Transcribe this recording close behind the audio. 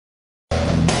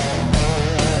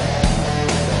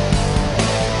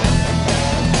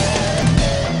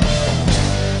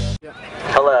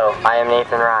Hello, I am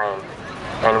Nathan Ryan,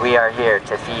 and we are here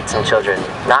to feed some children.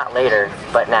 Not later,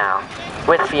 but now.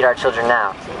 With Feed Our Children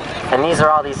Now. And these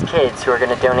are all these kids who are going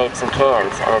to donate some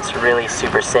cans, and it's really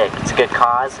super sick. It's a good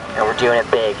cause, and we're doing it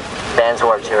big. Vans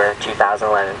Warped Tour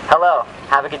 2011. Hello,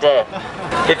 have a good day.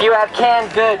 If you have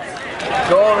canned goods,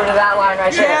 go over to that line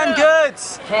right there. Canned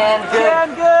goods! Canned goods!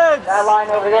 Canned goods! That line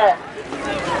over there.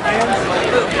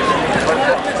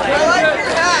 I like your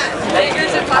hat!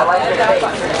 I like your face.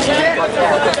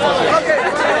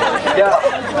 Yo.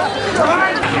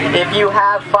 If you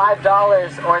have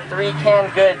 $5 or 3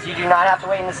 canned goods, you do not have to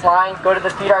wait in this line. Go to the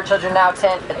Feed Our Children Now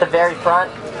tent at the very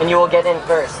front, and you will get in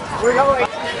first. We're going.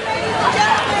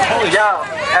 Yo,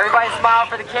 everybody smile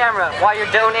for the camera while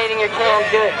you're donating your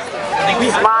canned goods.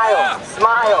 Smile,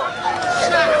 smile.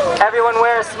 Everyone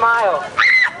wear a smile.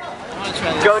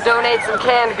 Go donate some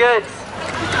canned goods.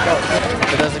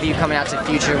 For those of you coming out to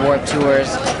future Warped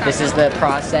Tours, this is the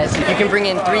process. You can bring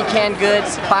in 3 canned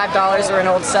goods, $5 or an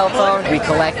old cell phone. We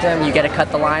collect them, you get to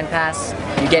cut the line pass.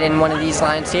 You get in one of these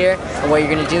lines here, and what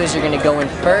you're going to do is you're going to go in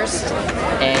first,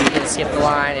 and you're going to skip the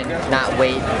line and not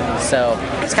wait. So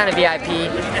it's kind of VIP,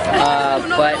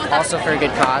 but also for a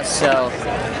good cause. So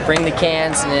bring the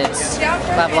cans, and we'll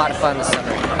have a lot of fun this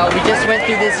summer. We just went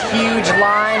through this huge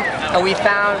line, and we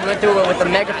went through it with a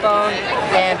megaphone,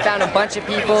 and found a bunch of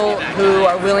people who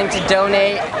are willing to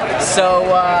donate. So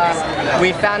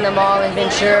we found them all in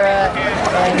Ventura,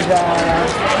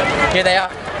 and here they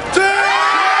are.